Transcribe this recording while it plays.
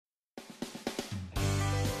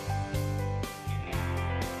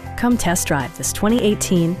Come test drive this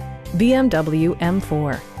 2018 BMW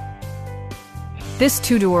M4. This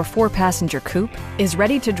two-door, four-passenger coupe is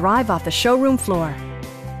ready to drive off the showroom floor.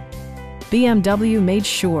 BMW made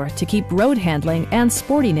sure to keep road handling and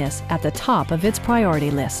sportiness at the top of its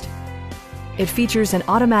priority list. It features an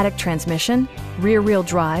automatic transmission, rear-wheel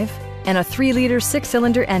drive, and a 3-liter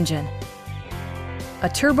 6-cylinder engine. A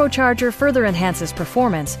turbocharger further enhances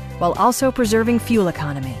performance while also preserving fuel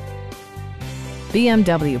economy.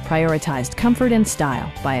 BMW prioritized comfort and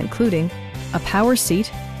style by including a power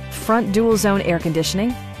seat, front dual-zone air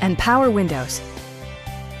conditioning, and power windows.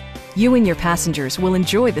 You and your passengers will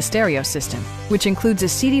enjoy the stereo system, which includes a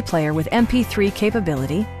CD player with MP3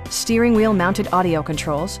 capability, steering wheel mounted audio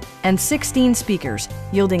controls, and 16 speakers,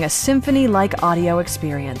 yielding a symphony-like audio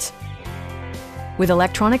experience. With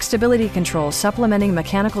electronic stability control supplementing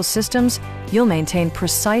mechanical systems, you'll maintain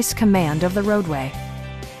precise command of the roadway.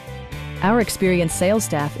 Our experienced sales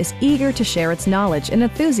staff is eager to share its knowledge and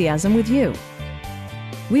enthusiasm with you.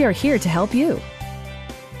 We are here to help you.